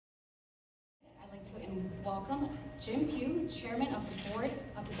welcome Jim Pugh, Chairman of the Board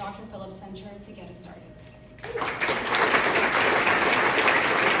of the Dr. Phillips Center, to get us started.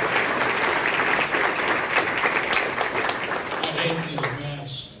 I hate these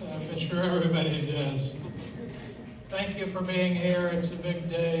masks. I'm sure everybody does. Thank you for being here. It's a big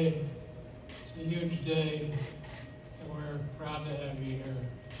day. It's a huge day, and we're proud to have you here.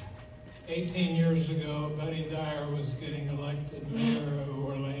 18 years ago, Dyer was getting elected mayor of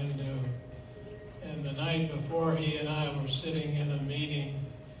Orlando. And the night before, he and I were sitting in a meeting,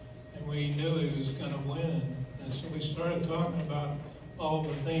 and we knew he was going to win. And so we started talking about all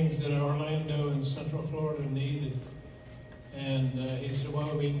the things that Orlando and Central Florida needed. And he said,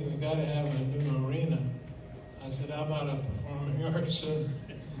 well, we got to have a new arena. I said, how about a performing arts center?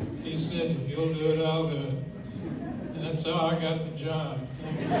 He said, if you'll do it, I'll do it. And that's how I got the job.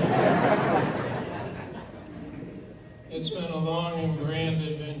 It's been a long and grand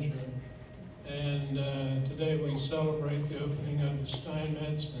adventure. And today we celebrate the opening of the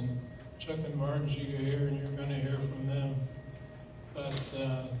Steinmetz, and Chuck and Margery are here, and you're going to hear from them. But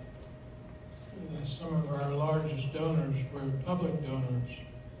some of our largest donors were public donors.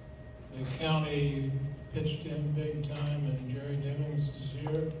 The county pitched in big time, and Jerry Demings is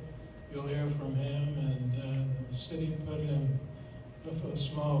here. You'll hear from him, and the city put in with a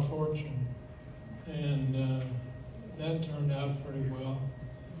small fortune. And that turned out pretty well.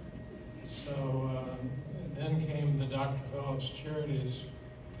 So then came the Dr. Phillips Charities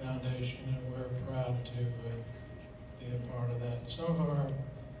Foundation, and we're proud to be a part of that. Some of our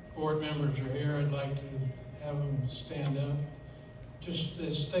board members are here. I'd like to have them stand up. Just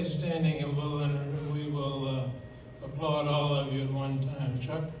stay standing, and we will applaud all of you at one time.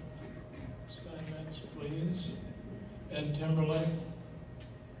 Chuck Steinmetz, please. Ed Timberlake.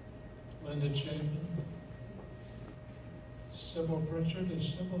 Linda Chapman. Sybil Pritchard. Is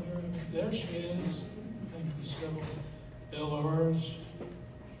Sybil here? There she is. Thank you, Sybil. Bill Orrs.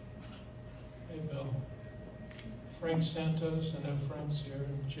 Hey, Bill. Frank Santos, I know Frank's here.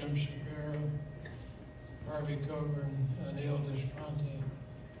 Jim Shapiro. Harvey Coburn, Neil Desponte,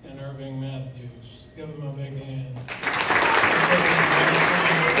 and Irving Matthews. Give them a big hand.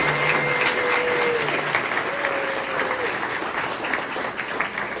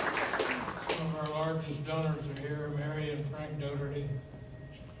 Some of our largest donors are here, Mary and Frank Doherty,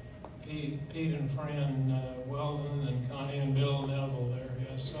 Pete and Fran Weldon, and Connie and Bill Neville there.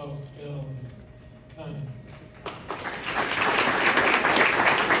 Yes, so Bill and Connie.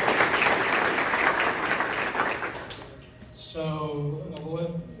 So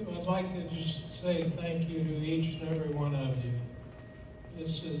I'd like to just say thank you to each and every one of you.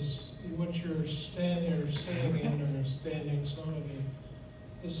 This is what you're sitting in, or standing, some of you.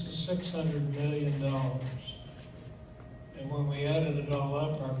 This is $600 million. And when we added it all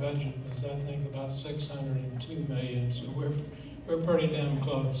up, our budget was, I think, about $602 million. So we're pretty damn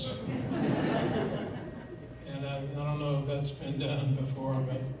close. And I don't know if that's been done before,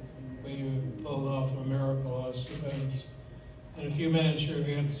 but we pulled off a miracle, I suppose. In a few minutes, you're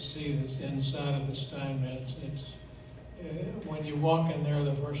going to see this inside of the Steinmetz. It's when you walk in there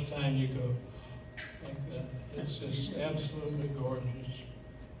the first time, you go like that. It's just absolutely gorgeous.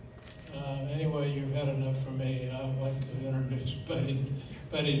 Anyway, you've had enough from me. I'd like to introduce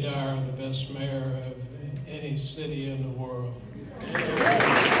Dyer, the best mayor of any city in the world.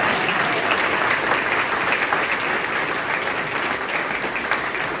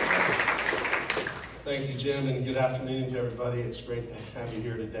 Thank you, Jim, and good afternoon to everybody. It's great to have you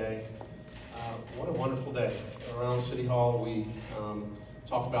here today. What a wonderful day. Around City Hall, we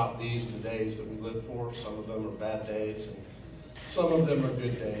talk about these are the days that we live for. Some of them are bad days, and some of them are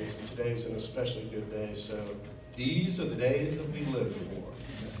good days, and today's an especially good day. So these are the days that we live for.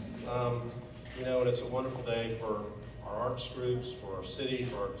 You know, and it's a wonderful day for our arts groups, for our city,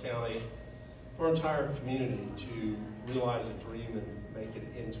 for our county, for our entire community to realize a dream and make it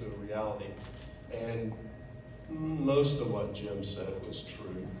into a reality. And most of what Jim said was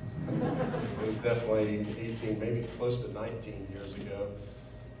true. It was definitely 18, maybe close to 19 years ago.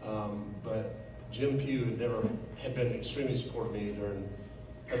 But Jim Pugh had been extremely supportive of me during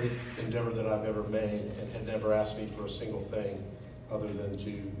every endeavor that I've ever made, and had never asked me for a single thing other than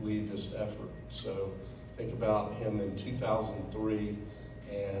to lead this effort. So think about him in 2003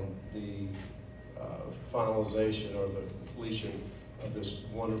 and the finalization or the completion of this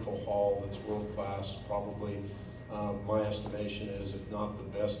wonderful hall that's world-class. Probably, my estimation is, if not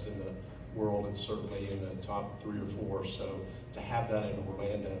the best in the world, it's certainly in the top 3 or 4. So to have that in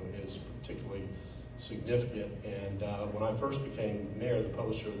Orlando is particularly significant. And when I first became mayor, the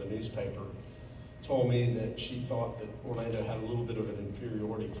publisher of the newspaper told me that she thought that Orlando had a little bit of an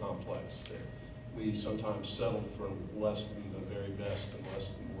inferiority complex, that we sometimes settled for less than the very best and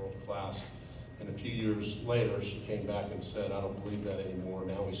less than world class. And a few years later, she came back and said, I don't believe that anymore.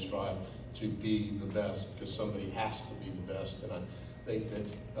 Now we strive to be the best because somebody has to be the best. And I think that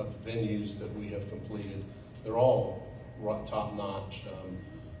of the venues that we have completed, they're all top notch.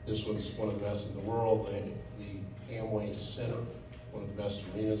 This one's one of the best in the world. The Amway Center, one of the best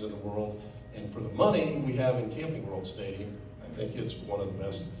arenas in the world. And for the money we have in Camping World Stadium, I think it's one of the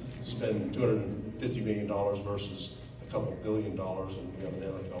best. Spend $250 million versus a couple $1 billion, and we have an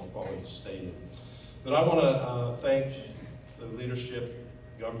NFL quality stadium. But I want to thank the leadership,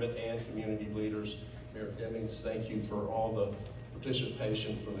 government and community leaders. Mayor Demings, thank you for all the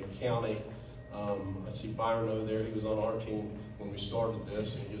participation from the county. I see Byron over there. He was on our team when we started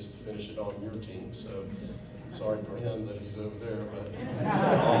this, and he gets to finish it on your team. So sorry for him that he's over there, but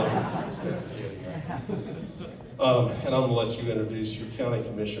and I'm going to let you introduce your county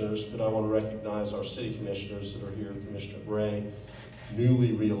commissioners, but I want to recognize our city commissioners that are here, Commissioner Gray,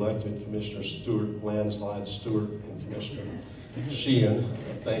 newly re-elected Commissioner Stewart, Landslide Stewart, and Commissioner Sheehan.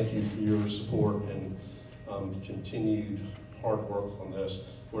 Thank you for your support and continued hard work on this.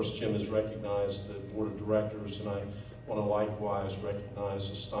 Of course, Jim has recognized the board of directors, and I want to likewise recognize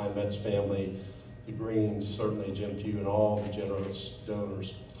the Steinmetz family, the Greens, certainly Jim Pugh, and all the generous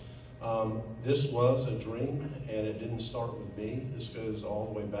donors. This was a dream, and it didn't start with me. This goes all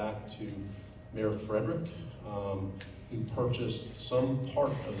the way back to Mayor Frederick, who purchased some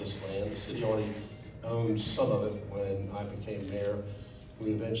part of this land. The city already owned some of it when I became mayor.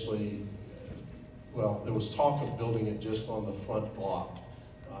 We eventually, well, there was talk of building it just on the front block,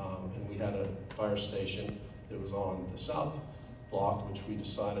 and we had a fire station that was on the south block, which we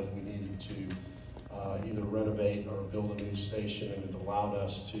decided we needed to either renovate or build a new station, and it allowed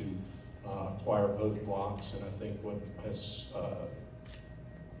us to acquire both blocks. And I think what has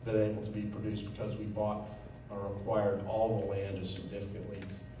been able to be produced because we bought or acquired all the land is significantly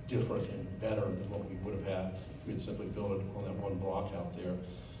different and better than what we would have had if we had simply built it on that one block out there.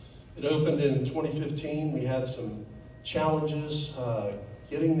 It opened in 2015. We had some challenges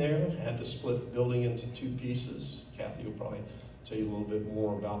getting there. Had to split the building into two pieces. Kathy will probably tell you a little bit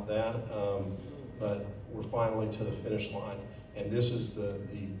more about that. But we're finally to the finish line. And this is the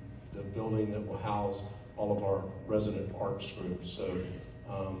building that will house all of our resident arts groups. So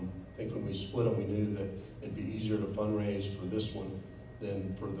I think when we split them, we knew that it'd be easier to fundraise for this one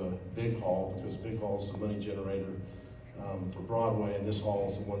than for the big hall, because big hall is the money generator for Broadway, and this hall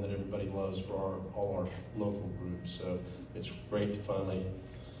is the one that everybody loves for all our local groups. So it's great to finally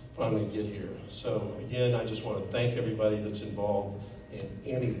get here. So again, I just want to thank everybody that's involved in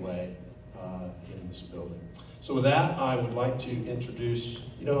any way in this building. So with that, I would like to introduce,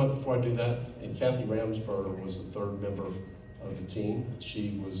 you know what, before I do that, and Kathy Ramsberger was the third member of the team.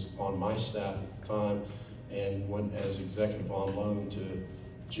 She was on my staff at the time and went as executive on loan to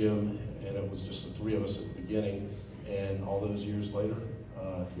Jim, and it was just the three of us at the beginning. And all those years later,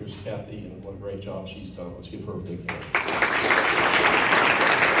 here's Kathy, and what a great job she's done. Let's give her a big hand.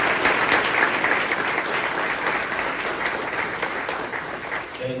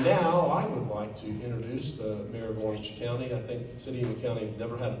 And now I would like to introduce the Mayor of Orange County. I think the city and the county have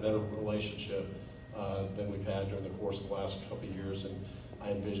never had a better relationship than we've had during the course of the last couple of years, and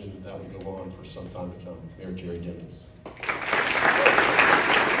I envision that would go on for some time to come. Mayor Jerry Demings.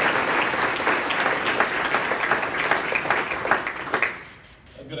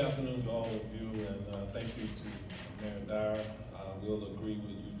 Good afternoon to all of you, and thank you to Mayor Dyer. I will agree with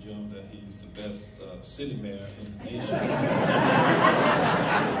you, Jim, that he's the best city mayor in the nation.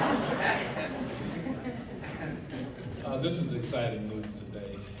 This is exciting news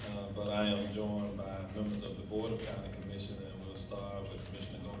today, but I am joined by members of the Board of County Commission, and we'll start with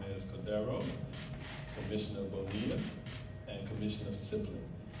Commissioner Gomez-Cordero, Commissioner Bonilla, and Commissioner Sibley.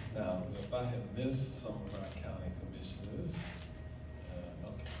 Now, if I have missed some of our county commissioners,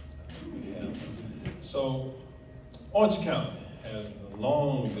 so, Orange County has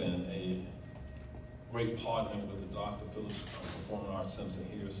long been a great partner with the Dr. Phillips Performing Arts Center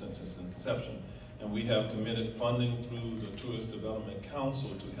here since its inception, and we have committed funding through the Tourist Development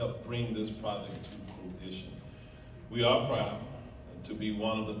Council to help bring this project to fruition. We are proud to be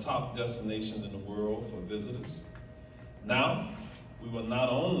one of the top destinations in the world for visitors. Now, we will not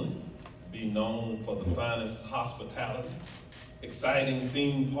only be known for the finest hospitality, exciting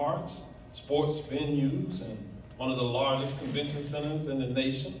theme parks, sports venues, and one of the largest convention centers in the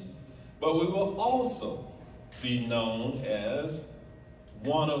nation, but we will also be known as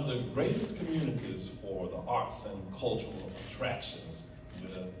one of the greatest communities for the arts and cultural attractions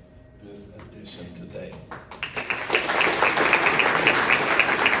with this addition today.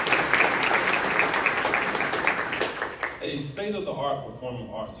 state-of-the-art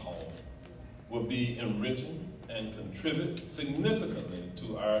Performing Arts Hall will be enriching and contribute significantly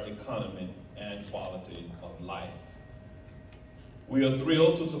to our economy and quality of life. We are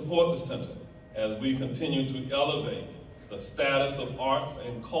thrilled to support the center as we continue to elevate the status of arts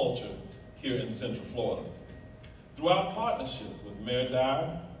and culture here in Central Florida. Through our partnership with Mayor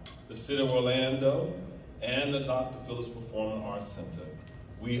Dyer, the City of Orlando, and the Dr. Phillips Performing Arts Center,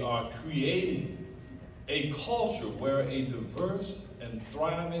 we are creating a culture where a diverse and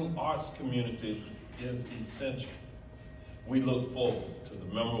thriving arts community is essential. We look forward to the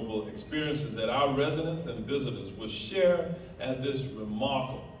memorable experiences that our residents and visitors will share at this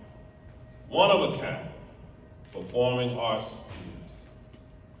remarkable, one-of-a-kind performing arts museum.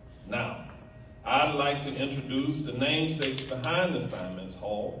 Now, I'd like to introduce the namesakes behind the Steinmetz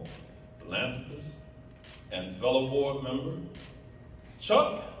Hall, philanthropist and fellow board member,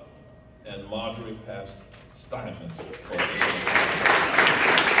 Chuck and Margery Pabst Steinmetz.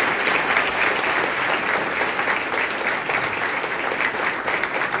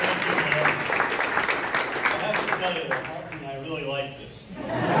 I really like this.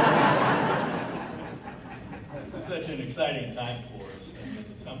 This is such an exciting time for us, and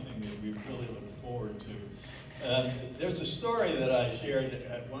it's something that we really look forward to. There's a story that I shared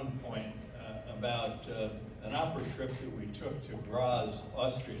at one point about an opera trip that we took to Graz,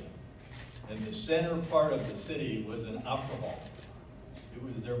 Austria. And the center part of the city was an opera hall. It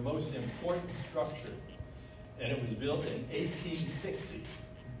was their most important structure, and it was built in 1860.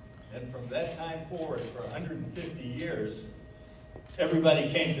 And from that time forward, for 150 years, everybody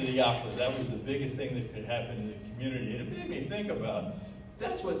came to the opera. That was the biggest thing that could happen in the community. And it made me think about,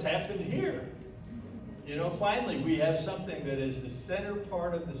 that's what's happened here. You know, finally, we have something that is the center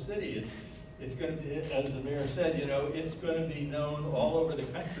part of the city. It's going to be, as the mayor said, you know, it's going to be known all over the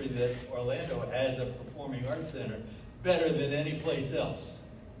country that Orlando has a performing arts center better than any place else.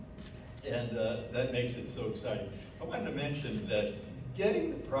 And that makes it so exciting. I wanted to mention that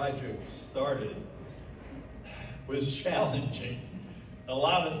getting the project started was challenging. A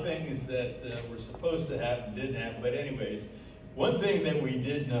lot of things that were supposed to happen didn't happen, but anyways, one thing that we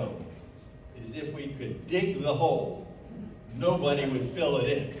did know is if we could dig the hole, nobody would fill it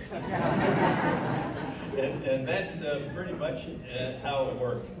in. and that's pretty much how it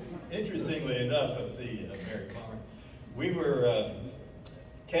worked. Interestingly enough, let's see, Mary Palmer, we were,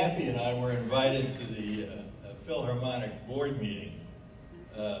 Kathy and I were invited to the Philharmonic board meeting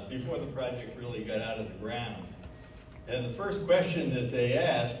before the project really got out of the ground. And the first question that they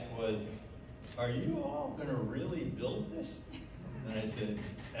asked was, are you all going to really build this? And I said,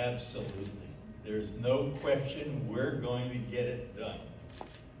 absolutely. There's no question we're going to get it done.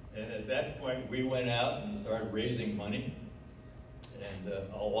 And at that point, we went out and started raising money, and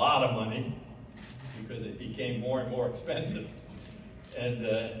a lot of money, because it became more and more expensive. And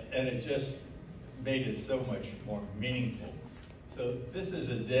it just made it so much more meaningful. So this is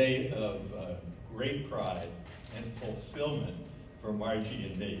a day of great pride and fulfillment for Margie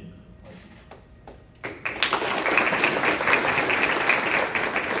and me.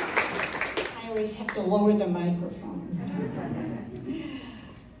 I always have to lower the microphone.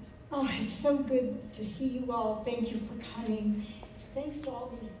 Oh, it's so good to see you all. Thank you for coming. Thanks to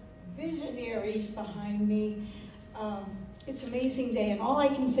all these visionaries behind me. It's an amazing day, and all I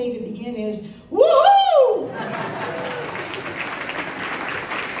can say to begin is, woohoo!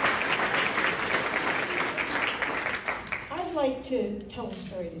 I'd like to tell a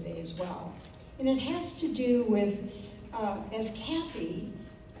story today as well, and it has to do with, as Kathy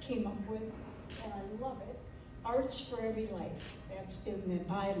came up with, and I love it, Arts for Every Life. That's been the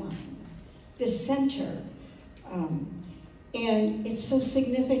byline, this center. And it's so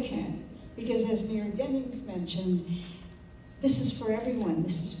significant because, as Mayor Demings mentioned, this is for everyone.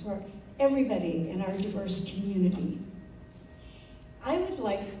 This is for everybody in our diverse community. I would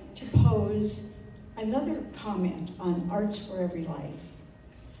like to pose another comment on Arts for Every Life.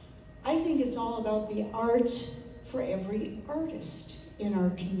 I think it's all about the arts for every artist in our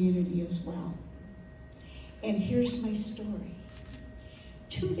community as well. And here's my story.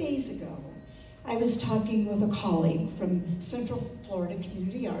 2 days ago, I was talking with a colleague from Central Florida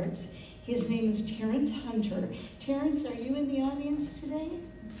Community Arts. His name is Terrence Hunter. Terrence, are you in the audience today?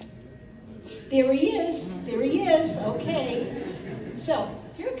 There he is. There he is. Okay. So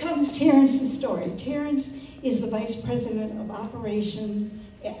here comes Terrence's story. Terrence is the Vice President of Operations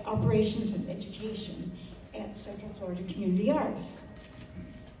and Education at Central Florida Community Arts.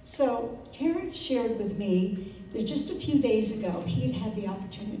 So Terrence shared with me that just a few days ago, he had the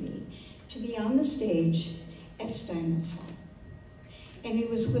opportunity to be on the stage at Steinmetz Hall. And he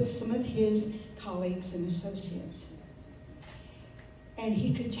was with some of his colleagues and associates. And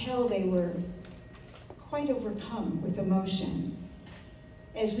he could tell they were quite overcome with emotion,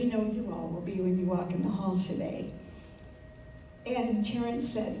 as we know you all will be when you walk in the hall today. And Terrence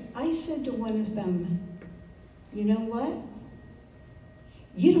said, I said to one of them, you know what?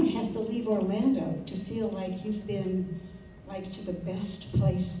 You don't have to leave Orlando to feel like you've been like to the best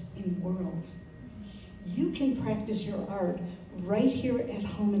place in the world. You can practice your art right here at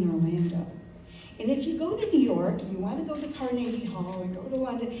home in Orlando. And if you go to New York and you want to go to Carnegie Hall and go to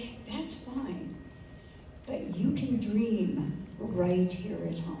London, that's fine. But you can dream right here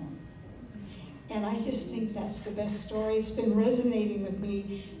at home. And I just think that's the best story. It's been resonating with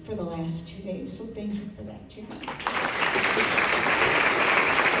me for the last 2 days, so thank you for that, too.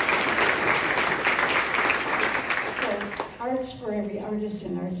 So, art's for every artist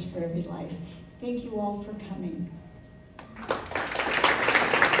and art's for every life. Thank you all for coming.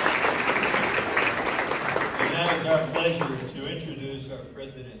 And now it's our pleasure to introduce our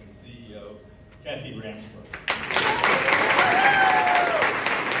President and CEO, Kathy Ramsberger.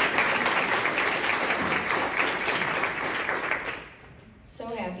 So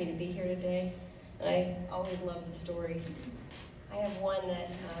happy to be here today, and I always love the stories. I have one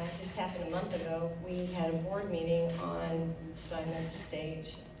that just happened a month ago. We had a board meeting on Steinmetz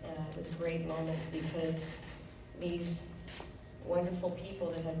stage. It was a great moment because these wonderful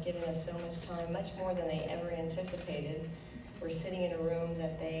people that have given us so much time, much more than they ever anticipated, were sitting in a room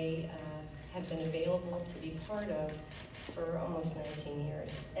that they have been available to be part of for almost 19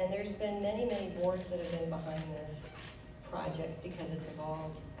 years. And there's been many, many boards that have been behind this project because it's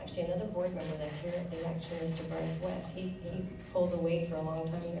evolved. Actually, another board member that's here is actually Mr. Bryce West. He pulled the weight for a long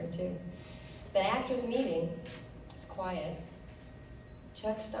time here too. But after the meeting, it's quiet,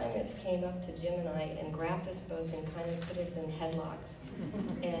 Chuck Steinmetz came up to Jim and I and grabbed us both and kind of put us in headlocks.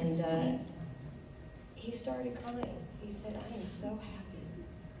 And he started crying. He said, I am so happy.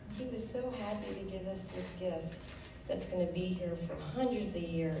 He was so happy to give us this gift that's going to be here for hundreds of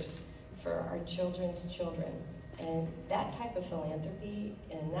years for our children's children. And that type of philanthropy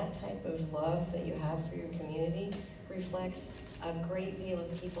and that type of love that you have for your community reflects a great deal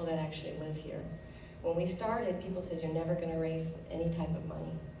of people that actually live here. When we started, people said you're never going to raise any type of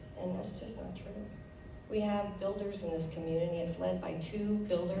money, and that's just not true. We have builders in this community. It's led by 2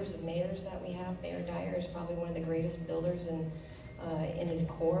 builders and mayors that we have. Mayor Dyer is probably one of the greatest builders in his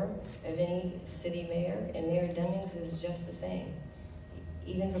core of any city mayor, and Mayor Demings is just the same.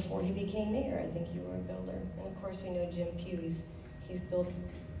 Even before he became mayor, I think you were a builder. And of course, we know Jim Pugh. He's built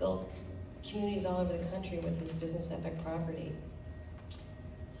communities all over the country with his business epic property.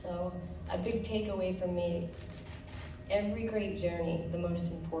 So a big takeaway from me, every great journey, the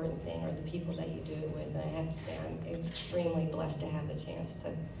most important thing are the people that you do it with. And I have to say, I'm extremely blessed to have the chance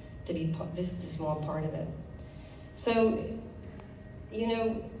to be just a small part of it. So, you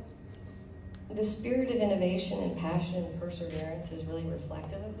know, the spirit of innovation and passion and perseverance is really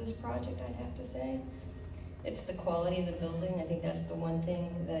reflective of this project, I'd have to say. It's the quality of the building. I think that's the one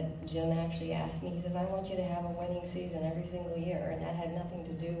thing that Jim actually asked me. He says, I want you to have a winning season every single year. And that had nothing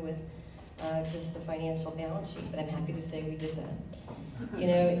to do with just the financial balance sheet, but I'm happy to say we did that. You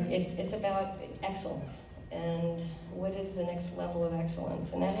know, it's about excellence. And what is the next level of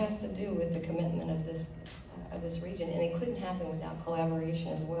excellence? And that has to do with the commitment of this region. And it couldn't happen without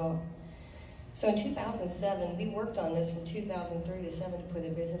collaboration as well. So in 2007, we worked on this from 2003 to 7 to put a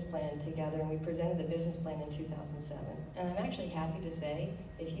business plan together, and we presented the business plan in 2007. And I'm actually happy to say,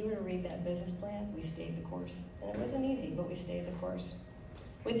 if you were to read that business plan, we stayed the course. And it wasn't easy, but we stayed the course,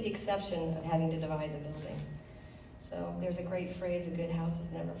 with the exception of having to divide the building. So there's a great phrase, a good house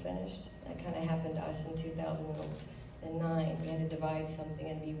is never finished. That kind of happened to us in 2009. We had to divide something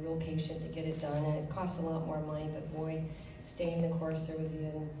and be real patient to get it done, and it cost a lot more money, but boy, staying the course there was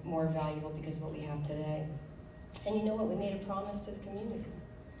even more valuable because of what we have today. And you know what? We made a promise to the community.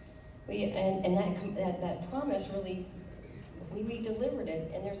 That promise really, we delivered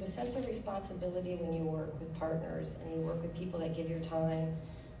it. And there's a sense of responsibility when you work with partners and you work with people that give your time.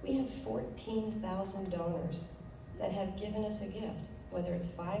 We have 14,000 donors that have given us a gift, whether it's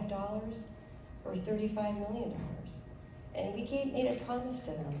 $5 or $35 million. And we made a promise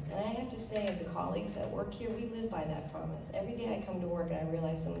to them. And I have to say, of the colleagues that work here, we live by that promise. Every day I come to work and I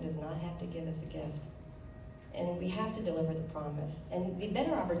realize someone does not have to give us a gift. And we have to deliver the promise. And the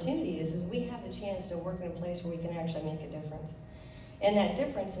better opportunity is we have the chance to work in a place where we can actually make a difference. And that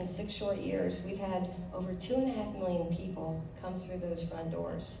difference, in 6 short years, we've had over 2.5 million people come through those front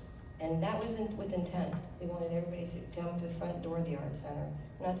doors. And that was with intent. We wanted everybody to come to the front door of the Art Center,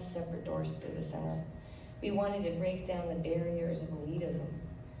 not separate doors to the center. We wanted to break down the barriers of elitism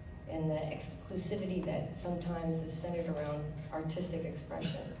and the exclusivity that sometimes is centered around artistic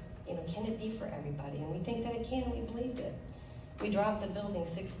expression. You know, can it be for everybody? And we think that it can, we believed it. We dropped the building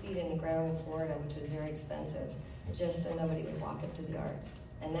 6 feet in the ground in Florida, which was very expensive, just so nobody would walk up to the arts.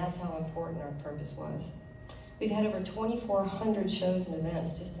 And that's how important our purpose was. We've had over 2,400 shows and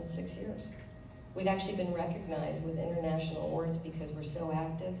events just in 6 years. We've actually been recognized with international awards because we're so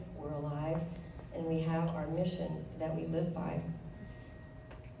active, we're alive, and we have our mission that we live by.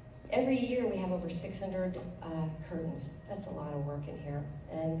 Every year we have over 600 curtains. That's a lot of work in here.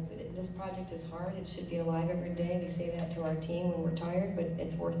 And this project is hard. It should be alive every day. We say that to our team when we're tired, but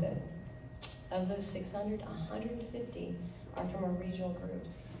it's worth it. Of those 600, 150 are from our regional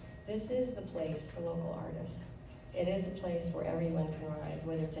groups. This is the place for local artists. It is a place where everyone can rise,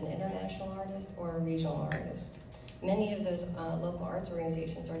 whether it's an international artist or a regional artist. Many of those local arts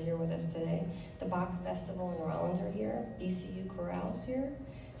organizations are here with us today. The Bach Festival in Rollins are here. BCU Chorale is here.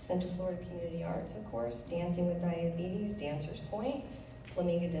 Central Florida Community Arts, of course. Dancing with Diabetes, Dancers Point.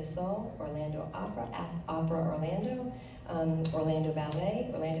 Flamingo de Sol, Orlando Opera, Opera Orlando. Orlando Ballet,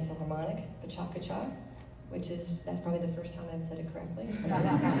 Orlando Philharmonic, Cha, which is, that's probably the first time I've said it correctly.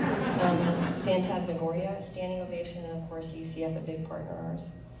 Phantasmagoria, Standing Ovation, and of course UCF, a big partner of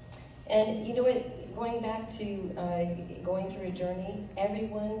ours. And you know what, going back to going through a journey,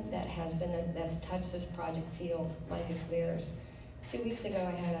 everyone that has been, that's touched this project feels like it's theirs. 2 weeks ago,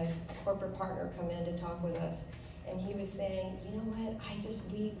 I had a corporate partner come in to talk with us, and he was saying, you know what,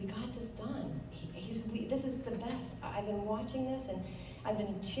 we got this done. This is the best. I've been watching this, and I've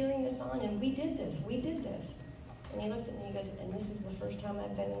been cheering this on, and we did this. And he looked at me and he goes, and this is the first time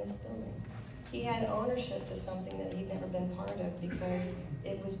I've been in this building. He had ownership to something that he'd never been part of because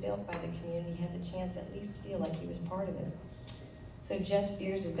it was built by the community. He had the chance to at least feel like he was part of it. So Jess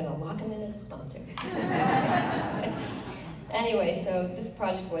Beers is gonna lock him in as a sponsor. Anyway, so this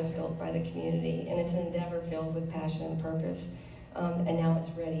project was built by the community, and it's an endeavor filled with passion and purpose. And now it's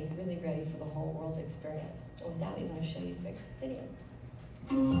ready, really ready for the whole world to experience. And with that, we're gonna show you a quick video.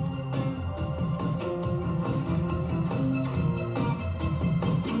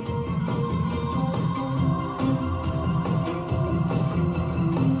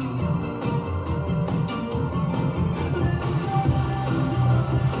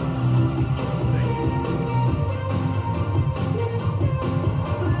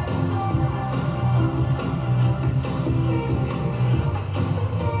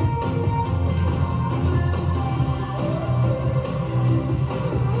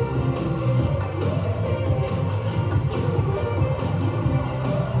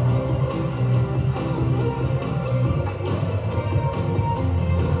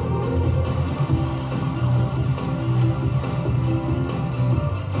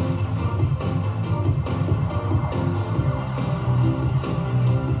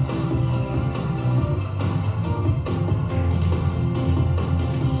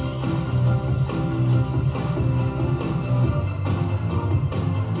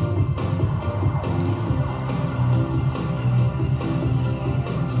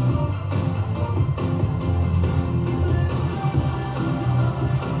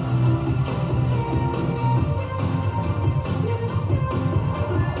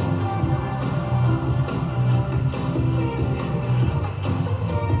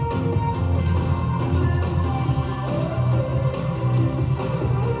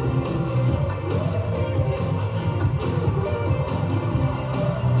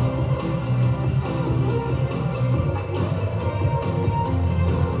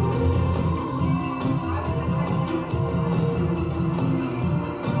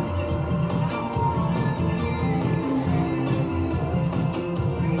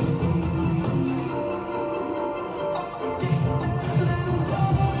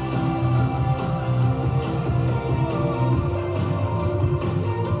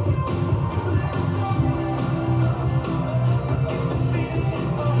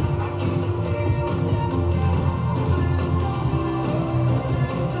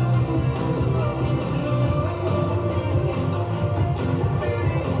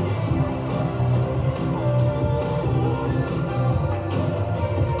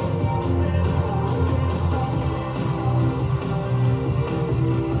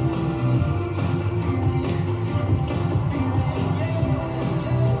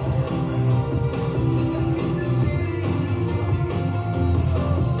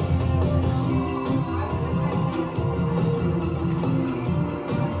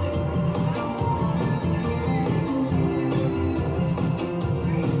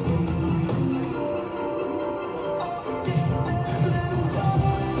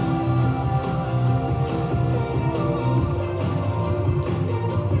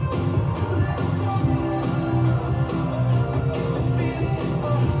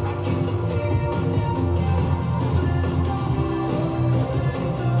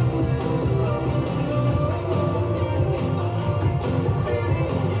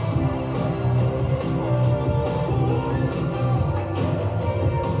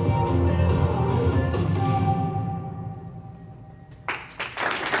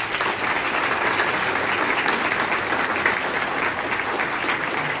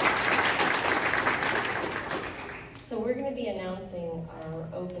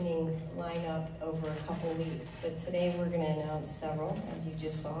 line up over a couple weeks, but today we're going to announce several, as you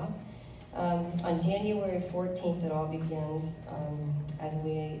just saw. On January 14th, it all begins as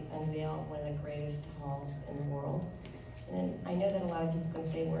we unveil one of the greatest halls in the world. And I know that a lot of people can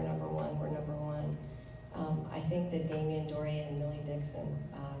say we're number one, we're number one. I think that Damien Doria and Millie Dixon,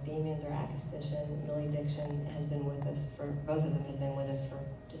 Damien's our acoustician, Millie Dixon has been with us for, both of them have been with us for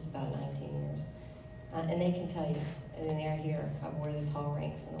just about 19 years. And they can tell you, and they are here, of where this hall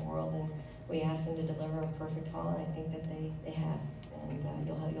ranks in the world. And we asked them to deliver a perfect hall, and I think that they have. And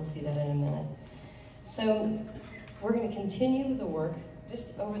you'll see that in a minute. So we're going to continue the work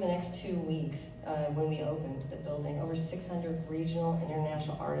just over the next 2 weeks when we open the building. Over 600 regional and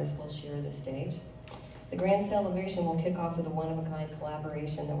international artists will share the stage. The grand celebration will kick off with a one-of-a-kind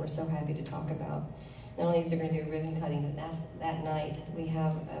collaboration that we're so happy to talk about. Not only is there going to be a ribbon cutting, but that night we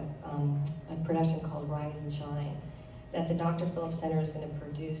have a production called Rise and Shine that the Dr. Phillips Center is going to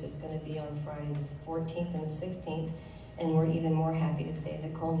produce. It's going to be on Friday the 14th and the 16th, and we're even more happy to say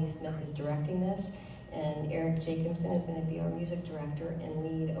that Colney Smith is directing this, and Eric Jacobson is going to be our music director and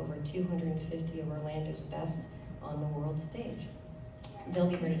lead over 250 of Orlando's best on the world stage. They'll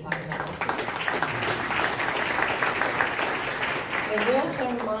be here to talk about it. The Royal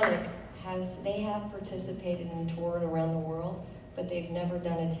Philharmonic they have participated and toured around the world, but they've never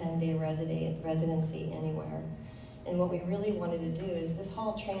done a 10-day residency anywhere. And what we really wanted to do is this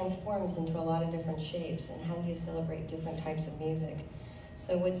hall transforms into a lot of different shapes, and how do you celebrate different types of music?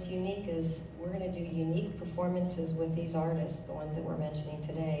 So what's unique is we're going to do unique performances with these artists, the ones that we're mentioning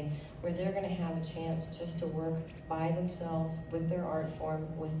today, where they're going to have a chance just to work by themselves with their art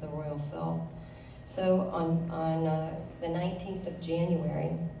form with the Royal Phil. So on the 19th of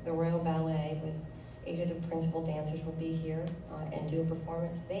January, the Royal Ballet with 8 of the principal dancers will be here and do a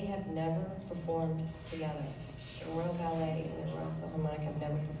performance. They have never performed together. The Royal Ballet and the Royal Philharmonic have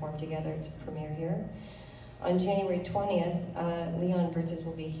never performed together. It's a premiere here. On January 20th, Leon Bridges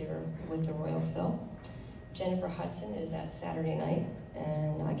will be here with the Royal Phil. Jennifer Hudson is that Saturday night,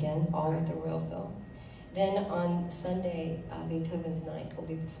 and again, all with the Royal Phil. Then on Sunday, Beethoven's Ninth will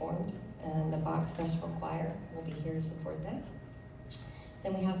be performed, and the Bach Festival Choir will be here to support that.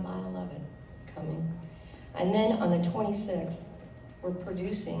 Then we have Lyle Lovett coming. And then on the 26th, we're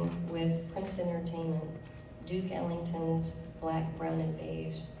producing with Princeton Entertainment, Duke Ellington's Black, Brown, and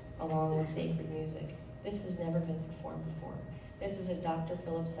Beige, along with Sacred Music. This has never been performed before. This is a Dr.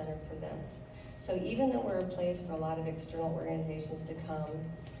 Phillips Center Presents. So even though we're a place for a lot of external organizations to come,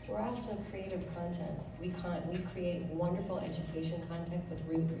 we're also creative content. We create wonderful education content with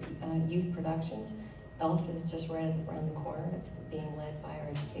youth productions. ELF is just right around the corner. It's being led by our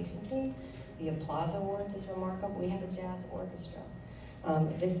education team. The Applause Awards is remarkable. We have a jazz orchestra.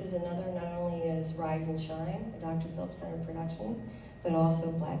 This is another, not only is Rise and Shine, a Dr. Phillips Center production, but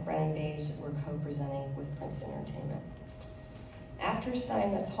also Black, Brown, and Beige we're co-presenting with Princeton Entertainment. After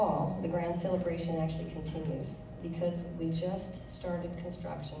Steinmetz Hall, the grand celebration actually continues because we just started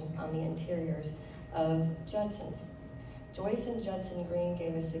construction on the interiors of Judson's. Joyce and Judson Green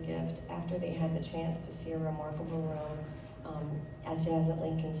gave us a gift after they had the chance to see a remarkable room at Jazz at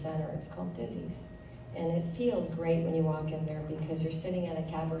Lincoln Center. It's called Dizzy's. And it feels great when you walk in there because you're sitting at a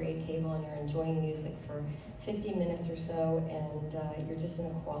cabaret table and you're enjoying music for 50 minutes or so, and you're just in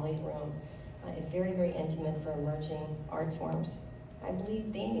a quality room. It's very, very intimate for emerging art forms. I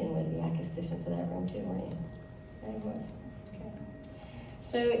believe Damien was the acoustician for that room too, weren't you? Yeah, he was. Okay.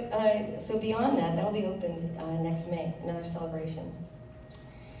 So beyond that, that'll be opened next May, another celebration.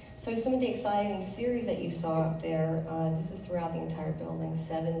 So some of the exciting series that you saw up there, this is throughout the entire building,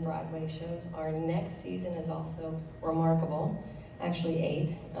 7 Broadway shows. Our next season is also remarkable, actually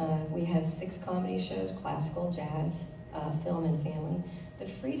 8. We have 6 comedy shows, classical, jazz, film, and family. The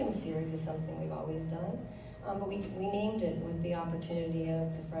Freedom series is something we've always done, but we named it with the opportunity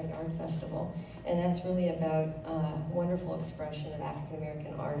of the Front Yard Festival, and that's really about wonderful expression of African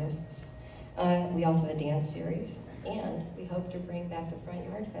American artists. We also have a dance series. And we hope to bring back the Front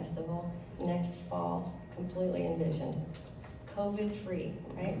Yard Festival next fall, completely envisioned. COVID-free,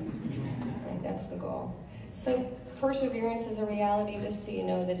 right? Right? That's the goal. So perseverance is a reality. Just so you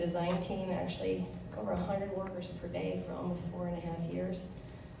know, the design team actually over 100 workers per day for almost 4.5 years.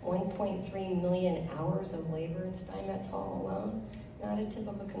 1.3 million hours of labor in Steinmetz Hall alone. Not a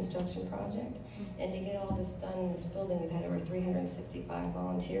typical construction project. And to get all this done in this building, we've had over 365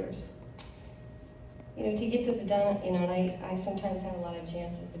 volunteers. You know, to get this done, you know, and I sometimes have a lot of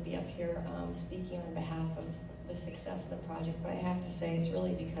chances to be up here speaking on behalf of the success of the project, but I have to say it's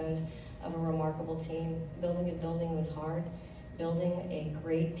really because of a remarkable team. Building a building was hard. Building a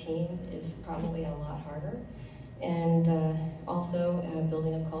great team is probably a lot harder. and also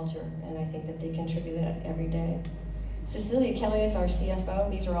building a culture, and I think that they contribute that every day. Cecilia Kelly is our CFO.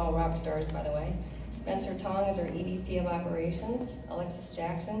 These are all rock stars, by the way. Spencer Tong is our EVP of Operations. Alexis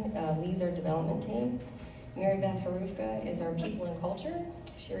Jackson leads our development team. Mary Beth Harufka is our People and Culture.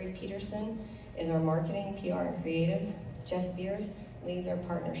 Sherry Peterson is our Marketing, PR, and Creative. Jess Beers leads our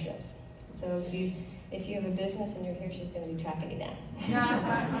Partnerships. So if you have a business and you're here, she's going to be tracking you down.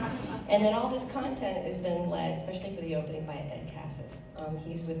 And then all this content has been led, especially for the opening, by Ed Cassis.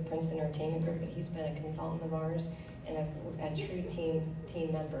 He's with Princeton Entertainment Group, but he's been a consultant of ours and a true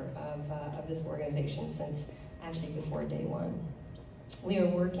team member of this organization since actually before day one. We are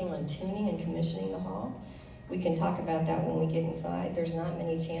working on tuning and commissioning the hall. We can talk about that when we get inside. There's not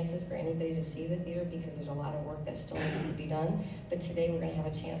many chances for anybody to see the theater because there's a lot of work that still needs to be done. But today we're going to have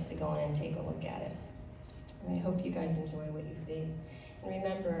a chance to go in and take a look at it. And I hope you guys enjoy what you see. And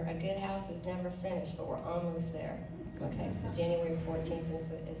remember, a good house is never finished, but we're almost there. Okay, so January 14th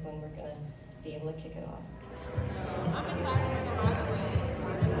is when we're going to be able to kick it off. I'm excited to go by the way.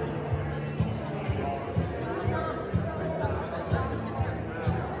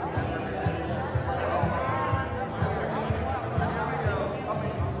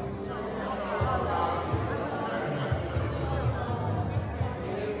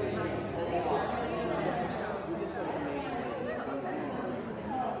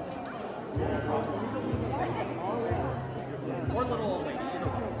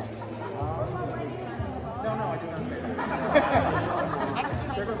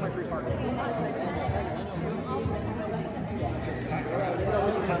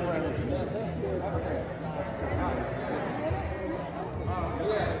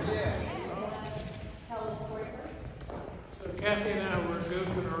 Kathy and I were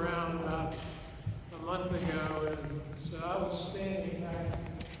goofing around about a month ago, and so I was standing back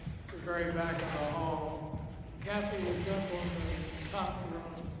the very back of the hall. Kathy was up on the top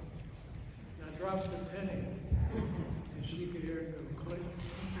rung, and I dropped the penny, and she could hear it go click.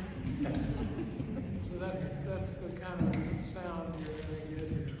 So that's the kind of sound you're going to get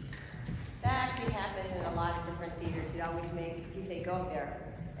here. That actually happened in a lot of different theaters. He'd say, go up there,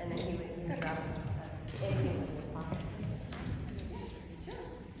 and then he would drop anything in his pocket.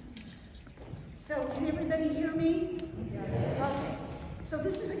 So can everybody hear me? Okay. So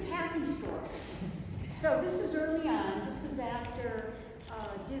this is a Kathy story. So this is early on. This is after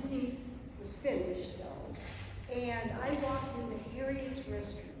Disney was finished, though. And I walked into Harriet's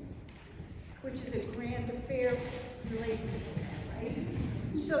restroom, which is a grand affair related to that, right?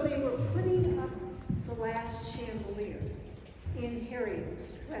 So they were putting up the last chandelier in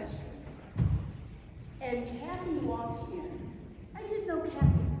Harriet's restroom. And Kathy walked in. I didn't know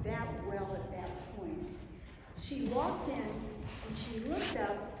Kathy that well at that point. She walked in and she looked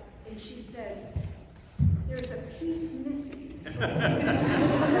up and she said, "There's a piece missing."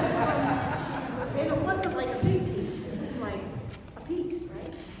 And it wasn't like a big piece, it was like a piece,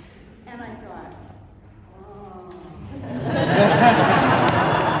 right? And I thought, oh.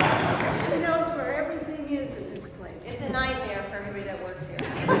 She knows where everything is in this place. It's a nightmare for everybody that works here.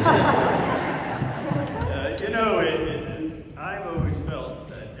 You know, I've always felt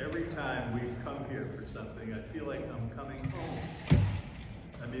that every time we've come here for something, I feel like I'm coming home.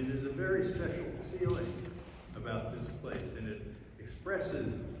 I mean, there's a very special feeling about this place, and it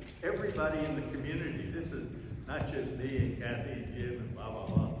expresses everybody in the community. This is not just me and Kathy and Jim and blah, blah,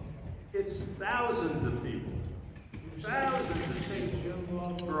 blah. It's thousands of people. Thousands of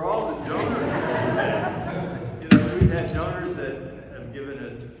people. For all the donors. You know, we've had donors that have given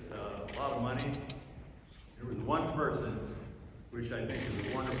us a lot of money. There was one person, which I think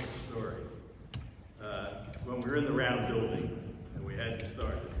is a wonderful story. When we were in the round building and we had to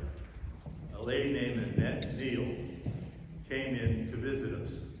start, a lady named Annette Neal came in to visit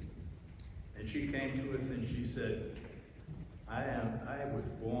us. And she came to us and she said, I was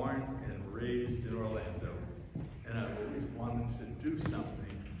born and raised in Orlando, and I've always wanted to do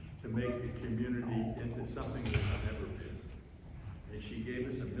something to make the community into something that I've never been. And she gave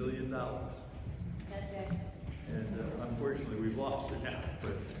us $1 million. That's it. And unfortunately, we've lost it now,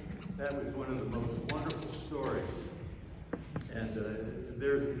 but that was one of the most wonderful stories. And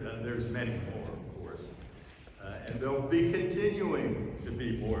there's many more, of course. And there'll be continuing to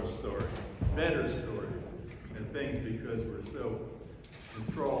be more stories, better stories, and things because we're so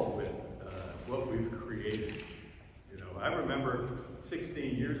enthralled with what we've created. You know, I remember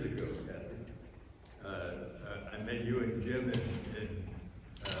 16 years ago, Kathy, I met you and Jim in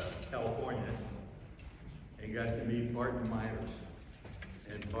California, and got to meet Barton Myers.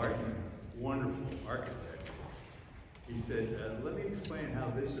 And Barton, wonderful architect, he said, let me explain how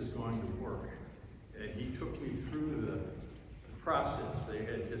this is going to work. and he took me through the process. They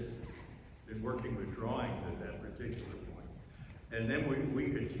had just been working with drawings at that particular point. And then we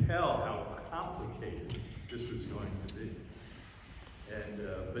could tell how complicated this was going to be. And,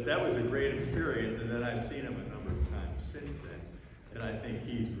 but that was a great experience, and then I've seen him a number of times since then. And I think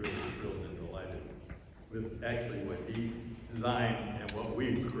he's really thrilled and delighted with actually what he designed and what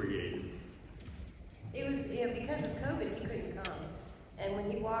we've created. It was, you know, because of COVID, he couldn't come. And when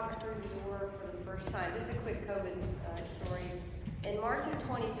he walked through the door for the first time, just a quick COVID story. In March of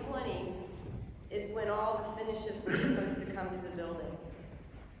 2020 is when all the finishes were supposed to come to the building.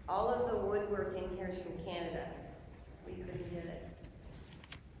 All of the woodwork in here is from Canada. We couldn't get it.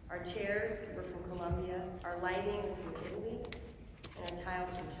 Our chairs were from Colombia. Our lighting is from Italy. And our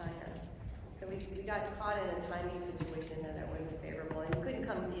tiles from China. So we got caught in a timing situation that wasn't favorable. And he couldn't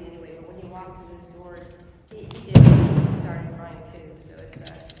come see it anyway, but when he walked through his doors, he did. He started crying too. So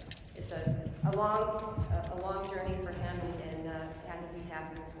it's a long journey for him, and I think he's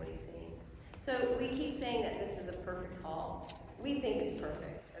happy with what he's seeing. So we keep saying that this is a perfect hall. We think it's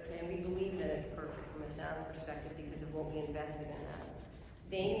perfect, okay, and we believe that it's perfect from a sound perspective because of what we invested in that.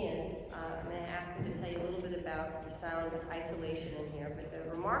 Damien, I'm going to ask him to tell you a little bit about the sound isolation in here, but the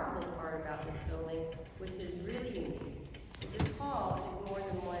remarkable part about this building, which is really unique, is this hall is more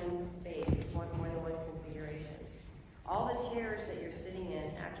than one space, it's more than one configuration. All the chairs that you're sitting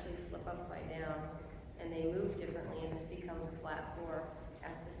in actually flip upside down, and they move differently, and this becomes a flat floor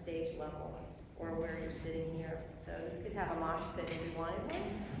at the stage level, or where you're sitting here. So this could have a mosh pit if you wanted one,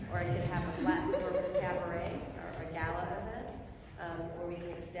 or it could have a flat floor for a cabaret, or a gala event. Where we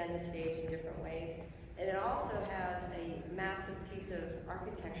can extend the stage in different ways. And it also has a massive piece of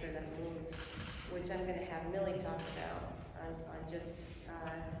architecture that moves, which I'm going to have Millie talk about on just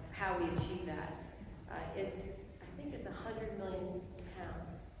how we achieve that. I think it's 100 million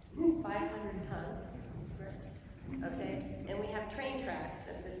pounds, 500 tons, okay? And we have train tracks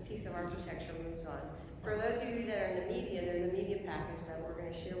that this piece of architecture moves on. For those of you that are in the media, there's a media package that we're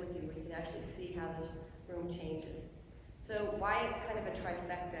going to share with you where you can actually see how this room changes. So why it's kind of a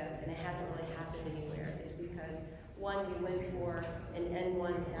trifecta, and it hasn't really happened anywhere, is because one, we went for an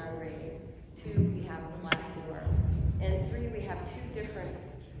N1 sound rating, two, we have a flat floor, and three, we have two different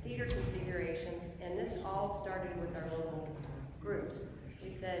theater configurations, and this all started with our local groups. We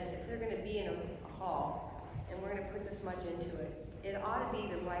said, if they're going to be in a hall, and we're going to put this much into it, it ought to be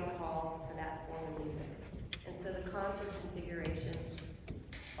the right hall for that form of music. And so the concert configuration,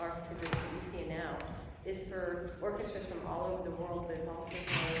 or for this that you see now, is for orchestras from all over the world, but it's also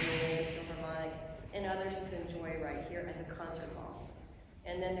for the Philharmonic and others to enjoy right here as a concert hall.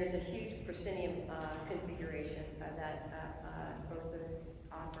 And then there's a huge proscenium configuration that both the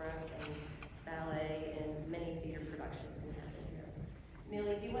opera and ballet and many theater productions can happen here.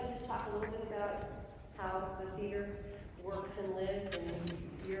 Millie, do you want to talk a little bit about how the theater works and lives and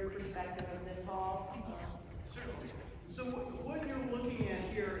your perspective of this hall? Certainly. So what you're looking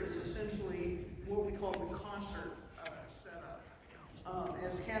at here is essentially what we call the concert setup.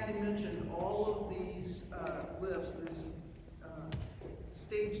 As Kathy mentioned, all of these lifts, this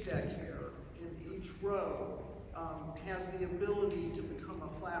stage deck here in each row has the ability to become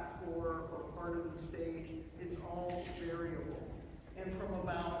a flat floor or part of the stage. It's all variable. And from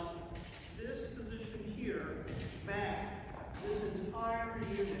about this position here back, this entire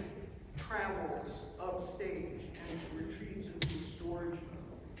unit travels upstage and retreats into storage mode.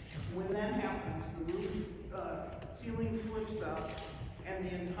 When that happens, the roof ceiling flips up, and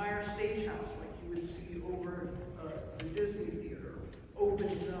the entire stage house, like you would see over the Disney Theater,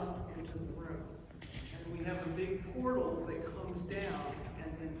 opens up into the room. And we have a big portal that comes down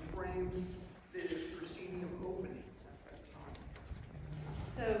and then frames the proceeding of opening at that time.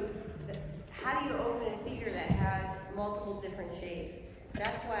 So, how do you open a theater that has multiple different shapes?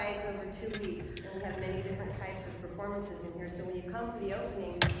 That's why it's over 2 weeks, and we have many different types of performances in here. So when you come for the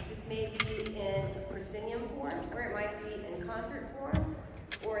opening, this may be in proscenium form, or it might be in concert form,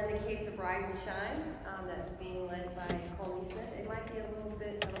 or in the case of Rise and Shine, that's being led by Colby Smith, it might be a little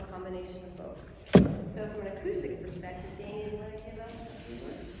bit of a combination of both. So from an acoustic perspective, Damien, you want to give us a few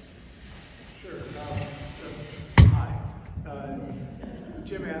words? Sure. Hi.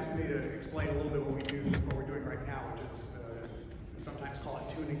 Jim asked me to explain a little bit what we're doing right now, which is sometimes call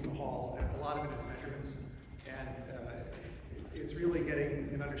it tuning the hall, and a lot of it is measurements, and it's really getting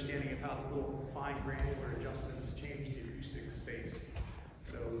an understanding of how the little fine granular adjustments change the acoustic space.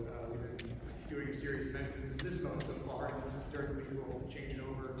 So we've been doing a series of measurements in this mode so far, and during the week we'll change it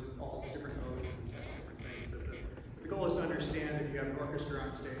over to all these different modes and test different things. But the goal is to understand if you have an orchestra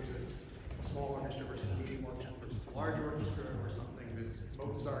on stage that's a small orchestra versus a medium orchestra versus a large orchestra, or something that's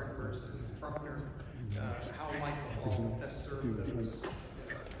Mozart versus Bruckner. how might the hall best serve those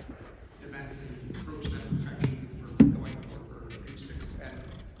events and approach them actually for acoustics. And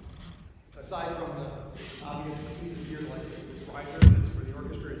aside from the obvious pieces here, like this riser that's for the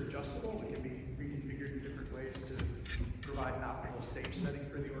orchestra is adjustable, it can be reconfigured in different ways to provide an optimal stage setting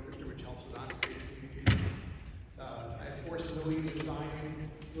for the orchestra, which helps with on-stage communication. I have forcibly designed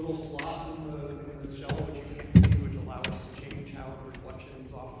little slots in the shell, which you can't see, which allow us to change how the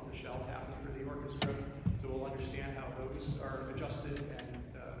reflections off of the shell happen for the orchestra. So we'll understand how those are adjusted and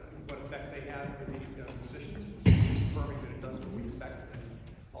what effect they have for the musicians, confirming that it does what we expect, and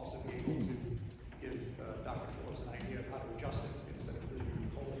also be able to give Dr. Phillips an idea of how to adjust it instead of being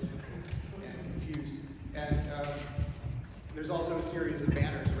cold and confused. And there's also a series of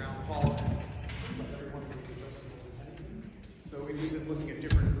banners around the hall. Everyone's adjustable. So we've been looking at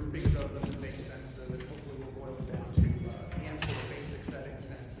different groupings of them that make sense, so that hopefully we'll boil them down to a handful of basic settings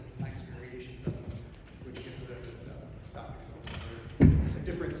and some nice variations of them, which gives Dr. Phillips a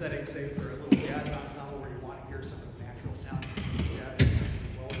different setting, say for